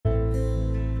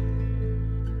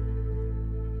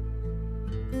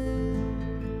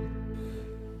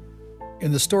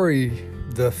In the story,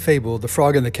 the fable, The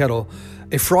Frog in the Kettle,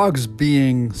 a frog's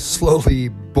being slowly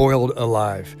boiled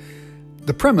alive.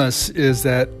 The premise is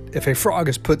that if a frog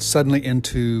is put suddenly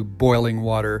into boiling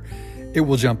water, it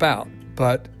will jump out.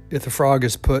 But if the frog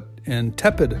is put in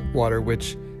tepid water,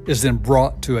 which is then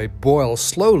brought to a boil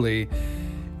slowly,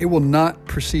 it will not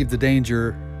perceive the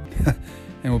danger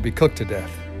and will be cooked to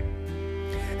death.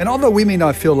 And although we may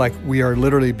not feel like we are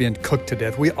literally being cooked to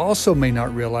death, we also may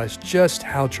not realize just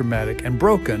how traumatic and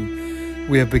broken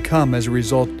we have become as a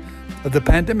result of the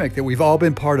pandemic that we've all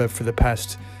been part of for the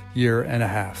past year and a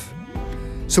half.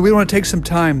 So we want to take some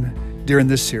time during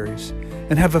this series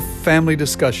and have a family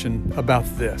discussion about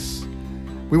this.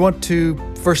 We want to,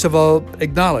 first of all,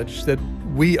 acknowledge that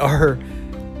we are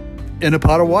in a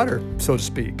pot of water, so to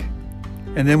speak.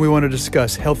 And then we want to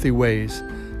discuss healthy ways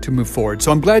to move forward.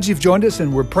 So I'm glad you've joined us,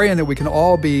 and we're praying that we can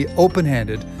all be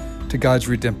open-handed to God's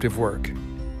redemptive work.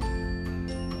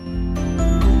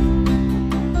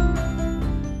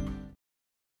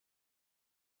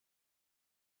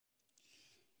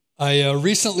 I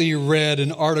recently read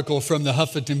an article from the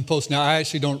Huffington Post. Now, I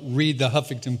actually don't read the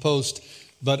Huffington Post,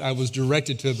 but I was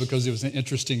directed to it because it was an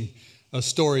interesting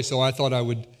story, so I thought I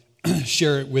would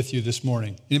share it with you this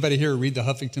morning. Anybody here read the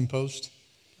Huffington Post?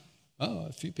 Oh,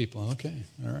 a few people. Okay,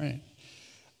 all right.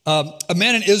 A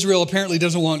man in Israel apparently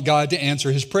doesn't want God to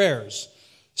answer his prayers,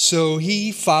 so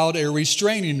he filed a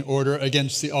restraining order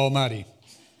against the Almighty.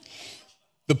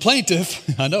 The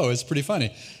plaintiff, I know, it's pretty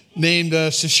funny, named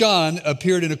Shushan,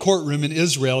 appeared in a courtroom in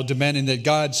Israel demanding that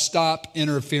God stop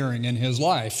interfering in his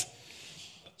life.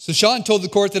 Shushan told the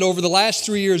court that over the last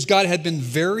 3 years, God had been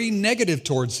very negative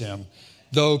towards him,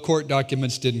 though court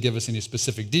documents didn't give us any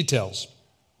specific details.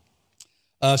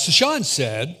 Shushan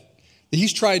said that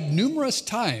he's tried numerous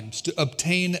times to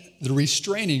obtain the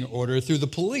restraining order through the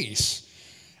police.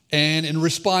 And in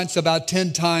response, about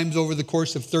 10 times over the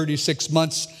course of 36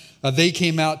 months, they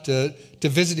came out to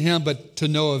visit him, but to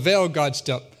no avail. God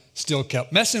still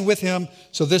kept messing with him.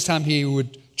 So this time he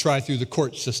would try through the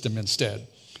court system instead.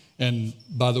 And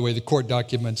by the way, the court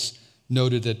documents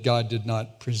noted that God did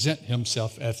not present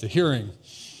himself at the hearing.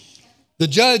 The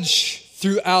judge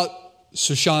threw out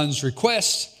Shushan's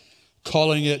request,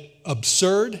 calling it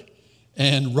absurd,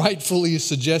 and rightfully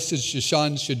suggested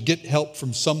Shushan should get help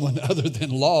from someone other than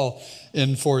law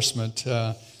enforcement.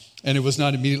 And it was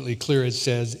not immediately clear, it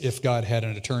says, if God had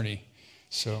an attorney.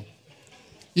 So,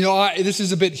 this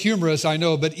is a bit humorous, I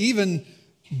know, but even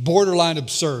borderline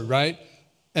absurd, right?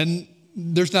 And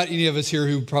there's not any of us here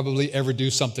who probably ever do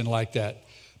something like that.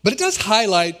 But it does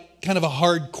highlight kind of a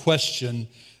hard question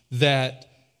that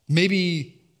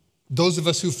maybe those of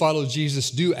us who follow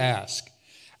Jesus do ask.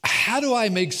 How do I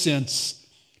make sense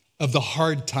of the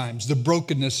hard times, the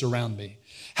brokenness around me?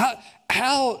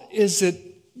 How is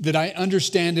it that I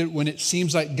understand it when it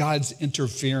seems like God's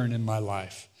interfering in my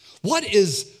life? What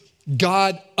is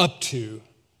God up to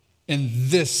in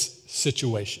this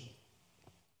situation?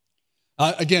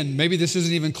 Again, maybe this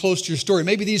isn't even close to your story.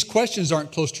 Maybe these questions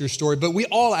aren't close to your story, but we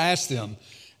all ask them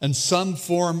in some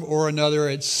form or another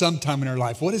at some time in our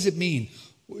life. What does it mean?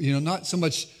 Not so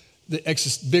much the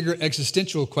bigger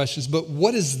existential questions, but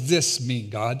what does this mean,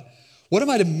 God? What am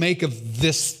I to make of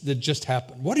this that just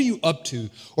happened? What are you up to?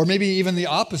 Or maybe even the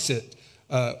opposite.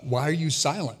 Why are you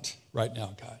silent right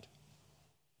now, God?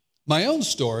 My own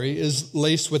story is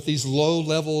laced with these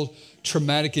low-level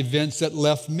traumatic events that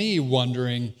left me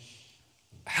wondering,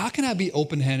 how can I be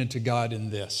open-handed to God in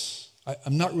this?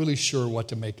 I'm not really sure what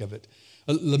to make of it.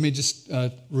 Let me just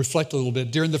reflect a little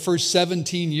bit. During the first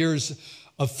 17 years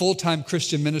of full-time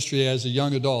Christian ministry as a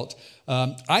young adult,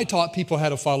 I taught people how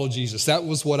to follow Jesus. That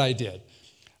was what I did.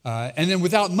 And then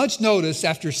without much notice,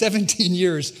 after 17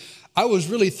 years, I was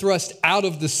really thrust out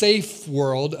of the safe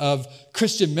world of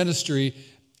Christian ministry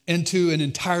into an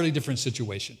entirely different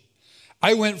situation.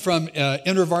 I went from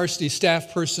InterVarsity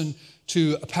staff person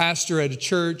to a pastor at a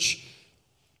church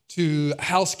to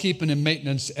housekeeping and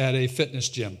maintenance at a fitness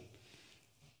gym.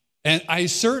 And I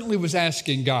certainly was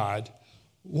asking God,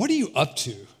 what are you up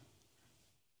to?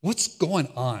 What's going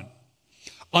on?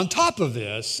 On top of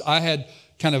this, I had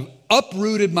kind of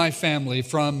uprooted my family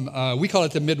from, we call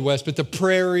it the Midwest, but the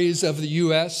prairies of the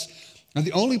U.S., and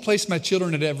the only place my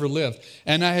children had ever lived.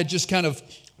 And I had just kind of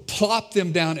plopped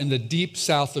them down in the deep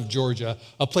south of Georgia,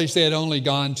 a place they had only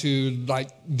gone to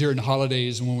like during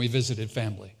holidays and when we visited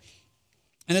family.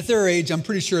 And at their age, I'm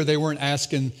pretty sure they weren't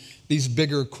asking these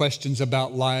bigger questions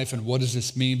about life and what does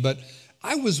this mean, but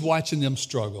I was watching them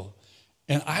struggle,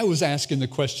 and I was asking the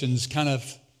questions kind of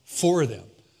for them.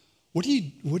 What are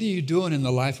you doing in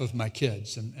the life of my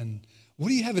kids? And what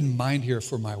do you have in mind here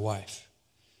for my wife?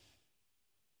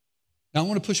 Now I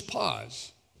want to push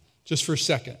pause just for a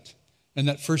second. And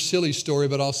that first silly story,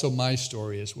 but also my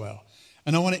story as well.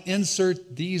 And I want to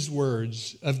insert these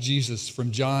words of Jesus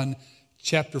from John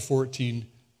chapter 14,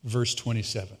 verse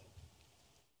 27.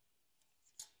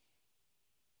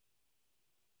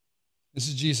 This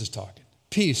is Jesus talking.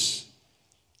 Peace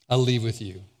I leave with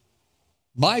you.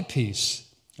 My peace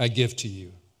I give to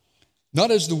you.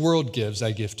 Not as the world gives,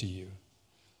 I give to you.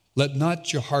 Let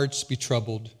not your hearts be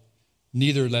troubled,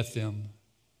 neither let them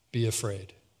be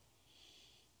afraid.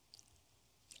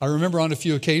 I remember on a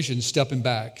few occasions stepping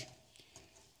back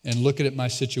and looking at my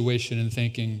situation and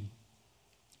thinking,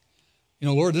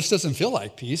 Lord, this doesn't feel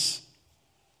like peace.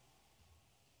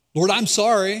 Lord, I'm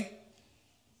sorry,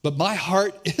 but my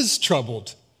heart is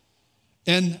troubled,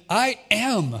 and I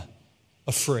am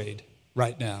afraid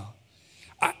right now.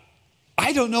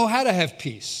 I don't know how to have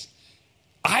peace.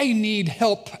 I need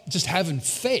help just having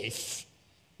faith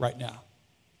right now.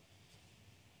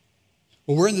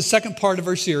 Well, we're in the second part of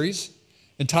our series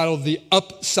entitled The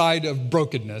Upside of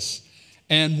Brokenness.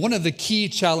 And one of the key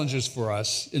challenges for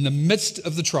us in the midst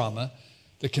of the trauma,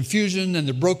 the confusion and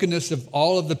the brokenness of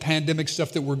all of the pandemic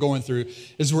stuff that we're going through,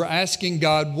 is we're asking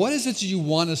God, what is it you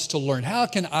want us to learn? How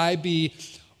can I be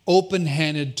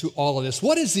open-handed to all of this?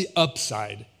 What is the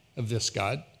upside of this,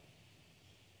 God?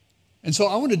 And so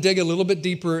I want to dig a little bit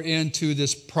deeper into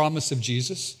this promise of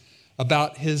Jesus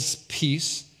about his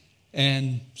peace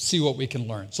and see what we can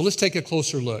learn. So let's take a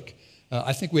closer look.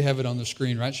 I think we have it on the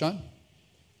screen, right, Sean?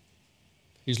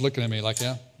 He's looking at me like,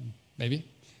 yeah, maybe.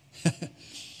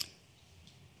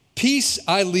 Peace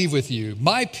I leave with you.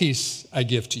 My peace I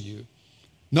give to you.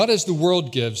 Not as the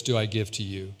world gives do I give to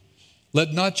you.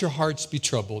 Let not your hearts be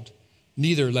troubled,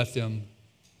 neither let them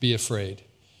be afraid.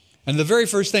 And the very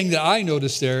first thing that I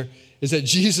noticed there is that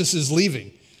Jesus is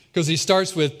leaving, because he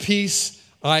starts with, peace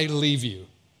I leave you.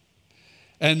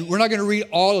 And we're not going to read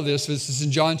all of this. This is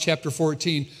in John chapter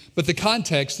 14. But the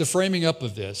context, the framing up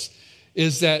of this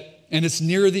is that, and it's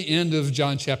near the end of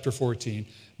John chapter 14,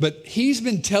 but he's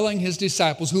been telling his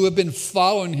disciples who have been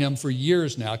following him for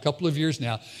years now, a couple of years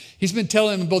now, he's been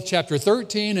telling them in both chapter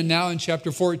 13 and now in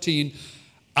chapter 14,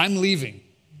 I'm leaving.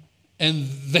 And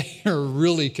they are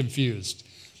really confused.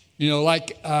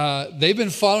 They've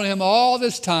been following him all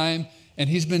this time, and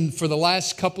he's been, for the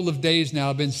last couple of days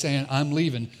now, been saying, I'm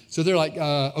leaving. So they're like,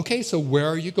 okay, so where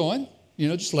are you going?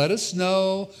 Just let us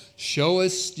know, show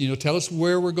us, tell us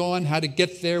where we're going, how to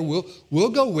get there. We'll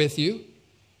go with you.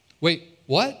 Wait,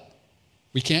 what?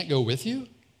 We can't go with you?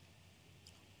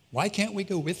 Why can't we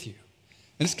go with you?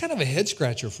 And it's kind of a head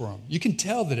scratcher for them. You can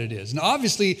tell that it is. And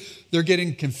obviously, they're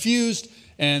getting confused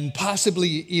and possibly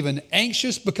even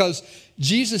anxious, because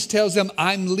Jesus tells them,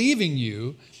 I'm leaving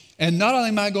you. And not only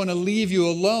am I going to leave you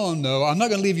alone, though, I'm not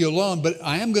going to leave you alone, but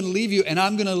I am going to leave you, and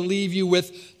I'm going to leave you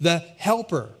with the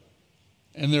helper.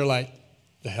 And they're like,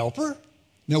 the helper?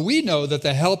 Now, we know that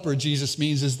the helper Jesus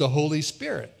means is the Holy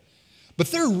Spirit. But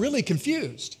they're really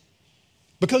confused,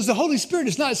 because the Holy Spirit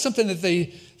is not something that they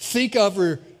think of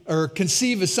or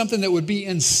conceive as something that would be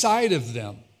inside of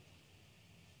them.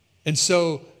 And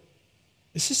so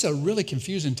it's just a really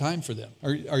confusing time for them.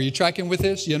 Are you tracking with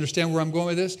this? You understand where I'm going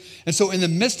with this? And so in the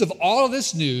midst of all of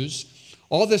this news,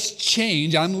 all this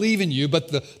change, I'm leaving you, but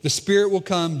the Spirit will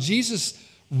come. Jesus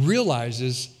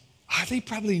realizes they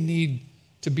probably need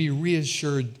to be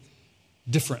reassured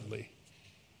differently.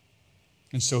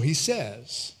 And so he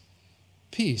says,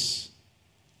 peace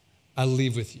I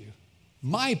leave with you.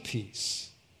 My peace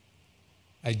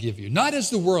I give you. Not as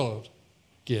the world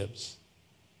gives,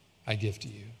 I give to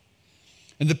you.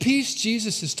 And the peace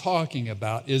Jesus is talking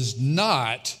about is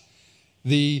not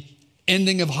the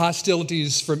ending of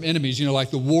hostilities from enemies,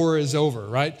 like the war is over,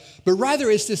 right? But rather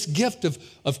it's this gift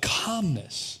of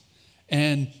calmness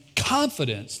and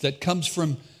confidence that comes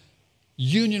from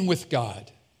union with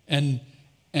God and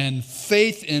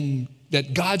faith in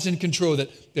that God's in control,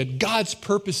 that God's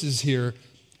purposes here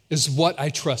is what I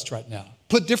trust right now.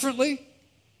 Put differently,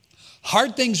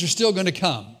 hard things are still going to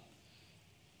come.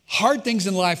 Hard things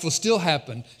in life will still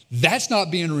happen. That's not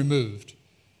being removed.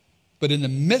 But in the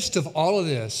midst of all of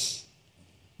this,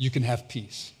 you can have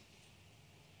peace.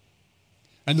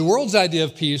 And the world's idea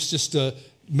of peace, just to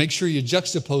make sure you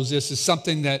juxtapose this, is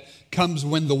something that comes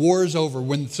when the war is over,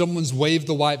 when someone's waved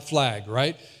the white flag,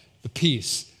 right? The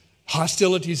peace.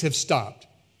 Hostilities have stopped.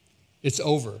 It's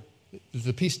over.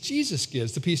 The peace Jesus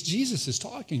gives, the peace Jesus is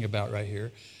talking about right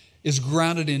here, is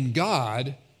grounded in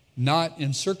God, not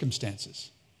in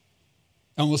circumstances.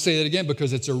 And we'll say that again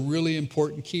because it's a really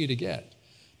important key to get.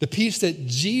 The peace that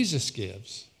Jesus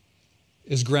gives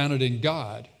is grounded in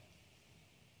God,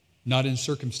 not in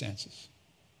circumstances.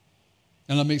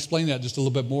 And let me explain that just a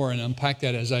little bit more and unpack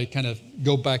that as I kind of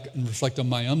go back and reflect on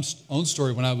my own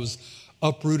story when I was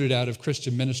uprooted out of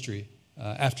Christian ministry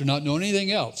after not knowing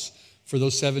anything else for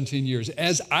those 17 years.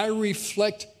 As I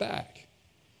reflect back,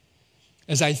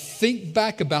 as I think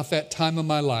back about that time of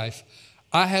my life,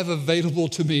 I have available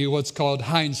to me what's called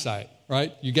hindsight,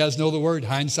 right? You guys know the word,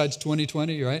 hindsight's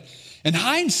 20/20, right? In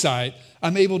hindsight,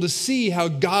 I'm able to see how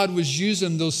God was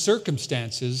using those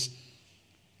circumstances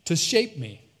to shape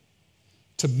me,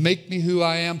 to make me who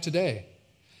I am today.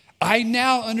 I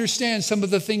now understand some of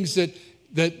the things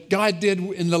that God did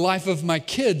in the life of my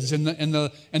kids and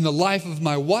the life of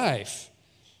my wife.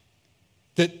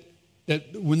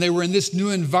 That when they were in this new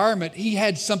environment, He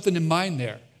had something in mind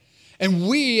there. And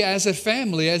we as a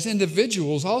family, as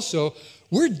individuals also,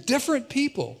 we're different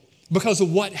people because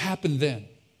of what happened then.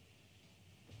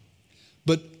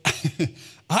 But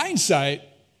hindsight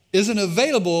isn't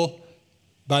available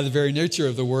by the very nature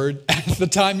of the word at the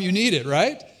time you need it,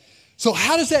 right? So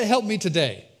how does that help me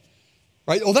today?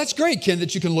 Right? Well, that's great, Ken,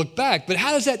 that you can look back, but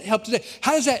how does that help today?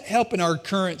 How does that help in our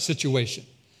current situation?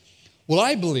 Well,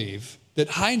 I believe that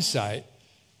hindsight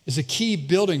is a key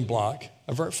building block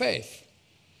of our faith.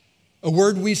 A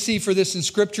word we see for this in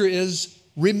Scripture is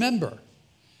remember.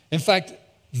 In fact,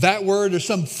 that word or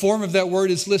some form of that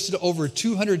word is listed over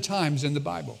 200 times in the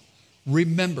Bible.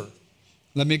 Remember.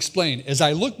 Let me explain. As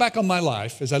I look back on my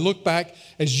life, as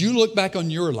you look back on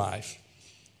your life,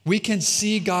 we can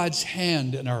see God's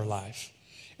hand in our life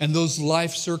and those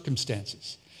life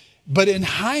circumstances. But in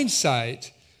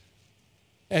hindsight,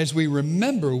 as we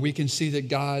remember, we can see that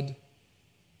God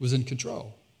was in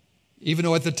control, even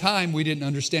though at the time we didn't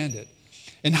understand it.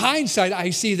 In hindsight, I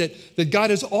see that God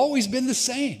has always been the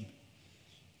same.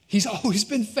 He's always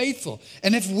been faithful.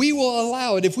 And if we will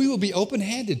allow it, if we will be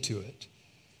open-handed to it,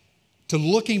 to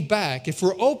looking back, if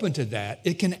we're open to that,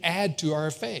 it can add to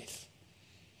our faith.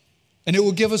 And it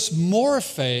will give us more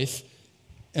faith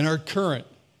in our current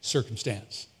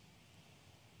circumstance.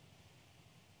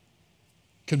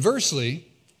 Conversely,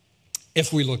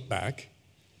 if we look back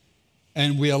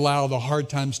and we allow the hard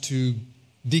times to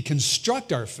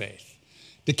deconstruct our faith,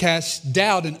 to cast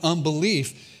doubt and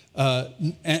unbelief,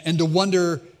 and to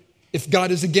wonder if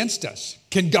God is against us.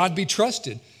 Can God be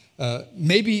trusted?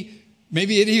 Maybe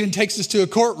it even takes us to a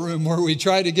courtroom where we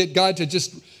try to get God to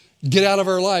just get out of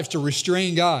our lives, to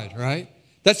restrain God, right?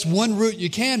 That's one route you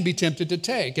can be tempted to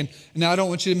take. And now I don't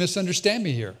want you to misunderstand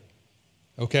me here,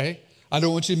 okay? I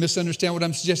don't want you to misunderstand what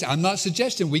I'm suggesting. I'm not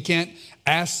suggesting we can't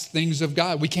ask things of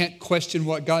God. We can't question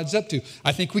what God's up to.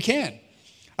 I think we can.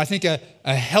 I think a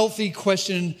healthy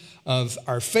question of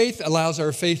our faith allows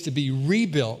our faith to be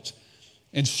rebuilt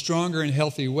in stronger and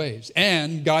healthy ways.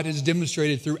 And God has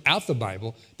demonstrated throughout the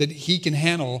Bible that He can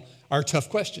handle our tough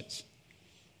questions.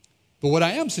 But what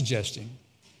I am suggesting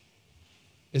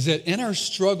is that in our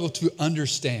struggle to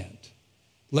understand,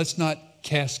 let's not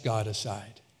cast God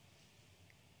aside.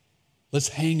 Let's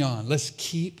hang on. Let's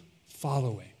keep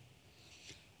following.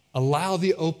 Allow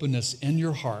the openness in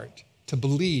your heart to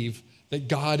believe that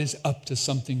God is up to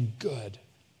something good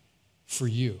for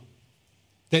you.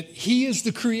 That He is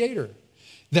the creator.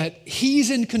 That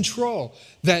He's in control.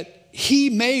 That He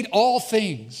made all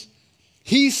things.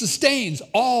 He sustains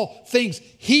all things.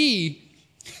 He's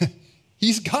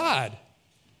God.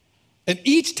 And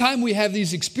each time we have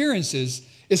these experiences,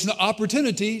 it's an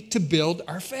opportunity to build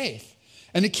our faith.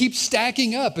 And it keeps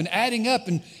stacking up and adding up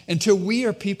until we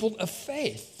are people of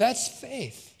faith. That's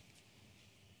faith.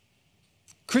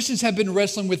 Christians have been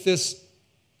wrestling with this,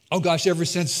 ever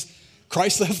since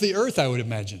Christ left the earth, I would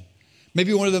imagine.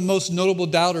 Maybe one of the most notable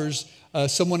doubters,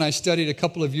 someone I studied a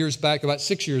couple of years back, about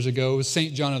 6 years ago, was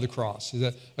St. John of the Cross. He's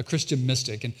a Christian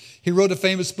mystic. And he wrote a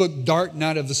famous book, Dark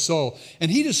Night of the Soul. And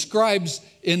he describes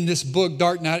in this book,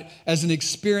 Dark Night, as an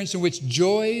experience in which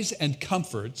joys and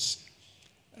comforts,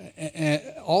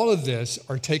 all of this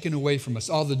are taken away from us.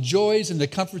 All the joys and the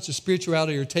comforts of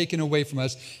spirituality are taken away from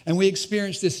us. And we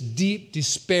experience this deep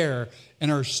despair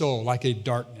in our soul, like a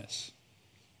darkness.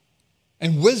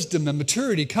 And wisdom and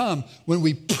maturity come when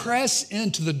we press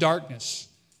into the darkness,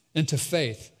 into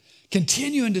faith,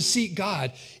 continuing to seek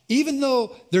God, even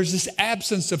though there's this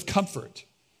absence of comfort,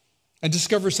 and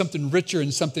discover something richer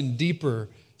and something deeper,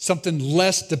 something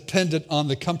less dependent on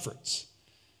the comforts.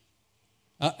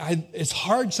 It's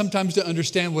hard sometimes to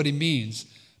understand what he means,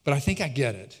 but I think I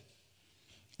get it.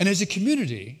 And as a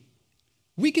community,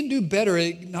 we can do better at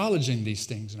acknowledging these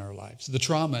things in our lives, the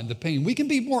trauma and the pain. We can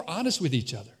be more honest with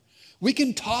each other. We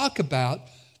can talk about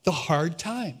the hard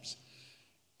times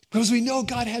because we know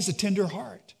God has a tender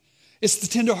heart. It's the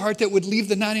tender heart that would leave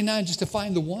the 99 just to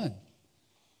find the one,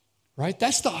 right?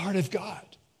 That's the heart of God.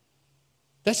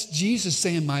 That's Jesus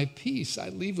saying, my peace I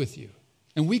leave with you.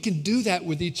 And we can do that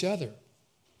with each other.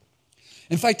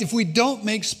 In fact, if we don't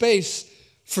make space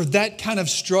for that kind of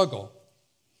struggle,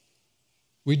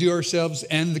 we do ourselves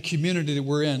and the community that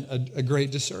we're in a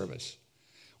great disservice.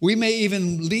 We may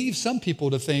even leave some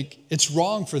people to think it's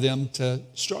wrong for them to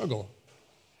struggle.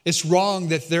 It's wrong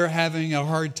that they're having a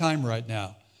hard time right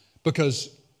now because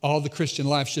all the Christian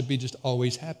life should be just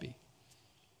always happy.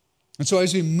 And so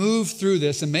as we move through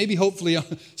this, and maybe hopefully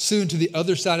soon to the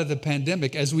other side of the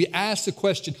pandemic, as we ask the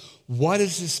question, what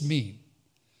does this mean?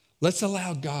 Let's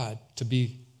allow God to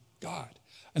be God.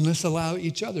 And let's allow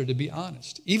each other to be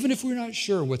honest, even if we're not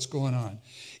sure what's going on.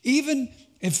 Even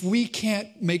if we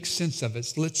can't make sense of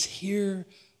it, let's hear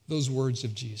those words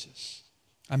of Jesus.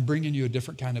 I'm bringing you a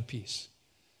different kind of peace.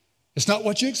 It's not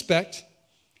what you expect.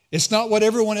 It's not what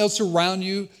everyone else around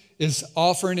you is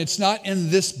offering. It's not in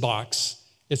this box.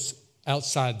 It's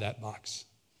outside that box.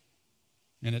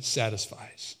 And it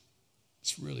satisfies.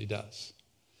 It really does.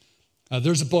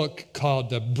 There's a book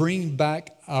called Bring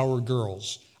Back Our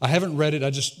Girls. I haven't read it. I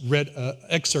just read an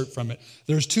excerpt from it.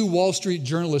 There's 2 Wall Street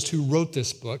journalists who wrote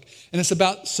this book, and it's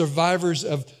about survivors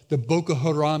of the Boko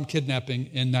Haram kidnapping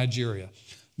in Nigeria.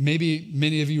 Maybe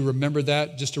many of you remember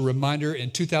that. Just a reminder,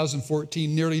 in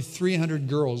 2014, nearly 300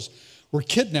 girls were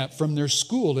kidnapped from their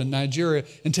school in Nigeria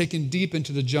and taken deep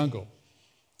into the jungle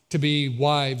to be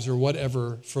wives or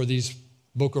whatever for these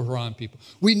Boko Haram people.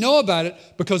 We know about it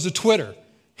because of Twitter.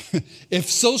 If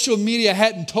social media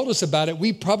hadn't told us about it,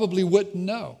 we probably wouldn't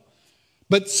know.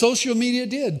 But social media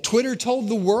did. Twitter told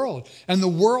the world, and the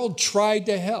world tried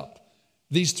to help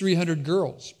these 300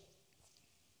 girls,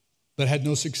 but had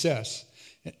no success.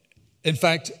 In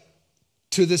fact,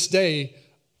 to this day,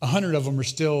 100 of them are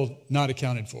still not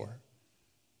accounted for.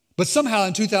 But somehow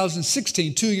in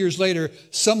 2016, 2 years later,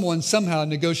 someone somehow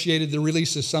negotiated the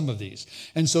release of some of these.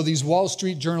 And so these Wall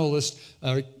Street journalists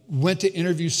went to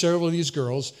interview several of these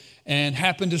girls and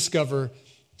happened to discover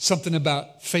something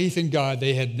about faith in God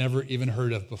they had never even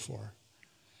heard of before.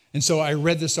 And so I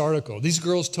read this article. These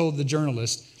girls told the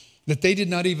journalist that they did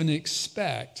not even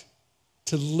expect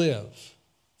to live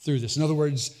through this. In other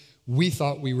words, we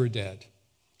thought we were dead.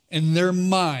 In their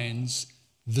minds,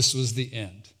 this was the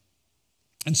end.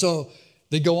 And so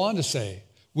they go on to say,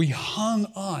 we hung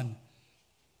on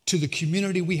to the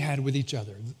community we had with each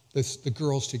other, the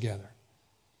girls together.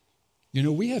 You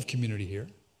know, we have community here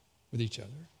with each other.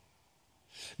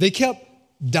 They kept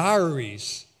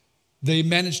diaries they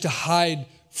managed to hide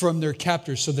from their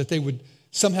captors so that they would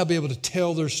somehow be able to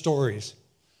tell their stories.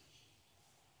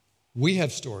 We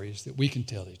have stories that we can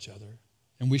tell each other,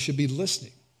 and we should be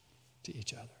listening to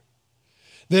each other.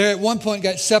 They at one point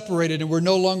got separated and were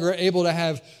no longer able to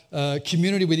have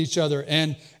community with each other.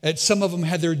 And some of them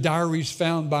had their diaries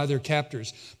found by their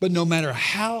captors. But no matter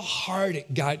how hard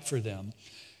it got for them,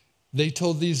 they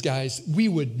told these guys, we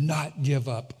would not give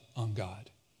up on God.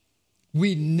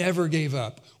 We never gave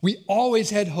up. We always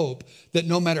had hope that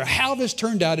no matter how this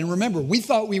turned out, and remember, we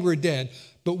thought we were dead,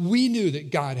 but we knew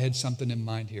that God had something in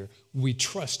mind here. We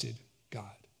trusted God.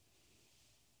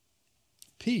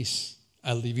 Peace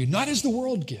I leave you, not as the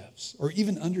world gives or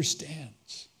even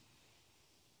understands.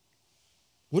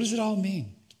 What does it all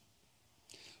mean?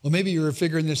 Well, maybe you're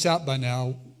figuring this out by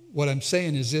now. What I'm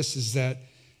saying is this, is that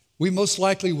we most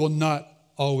likely will not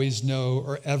always know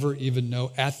or ever even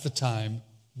know at the time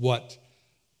what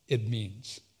it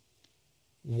means.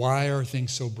 Why are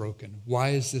things so broken? Why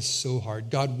is this so hard?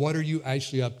 God, what are you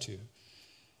actually up to?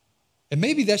 And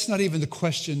maybe that's not even the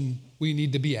question we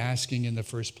need to be asking in the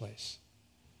first place.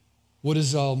 What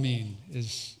does it all mean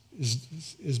is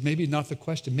maybe not the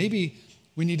question. Maybe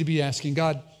we need to be asking,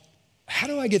 God, how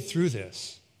do I get through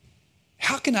this?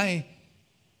 How can I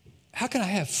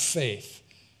have faith?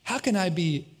 How can I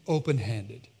be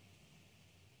open-handed?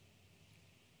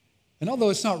 And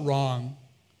although it's not wrong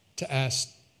to ask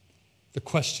the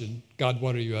question, God,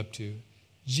 what are you up to?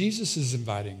 Jesus is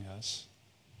inviting us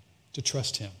to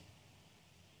trust him.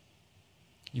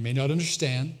 You may not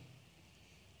understand,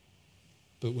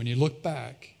 but when you look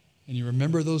back and you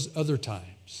remember those other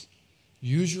times,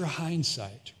 use your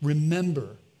hindsight,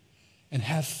 remember, and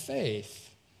have faith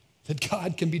that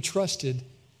God can be trusted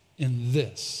in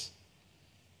this.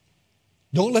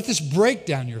 Don't let this break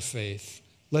down your faith.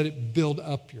 Let it build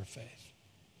up your faith.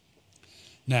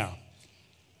 Now,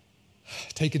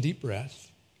 take a deep breath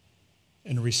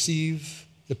and receive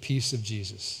the peace of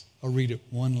Jesus. I'll read it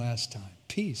one last time.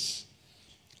 Peace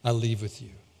I leave with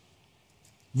you.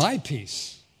 My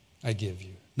peace I give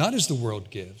you. Not as the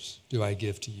world gives, do I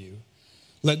give to you.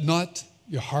 Let not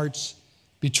your hearts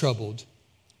be troubled,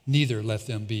 neither let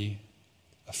them be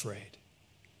afraid.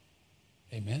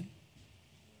 Amen.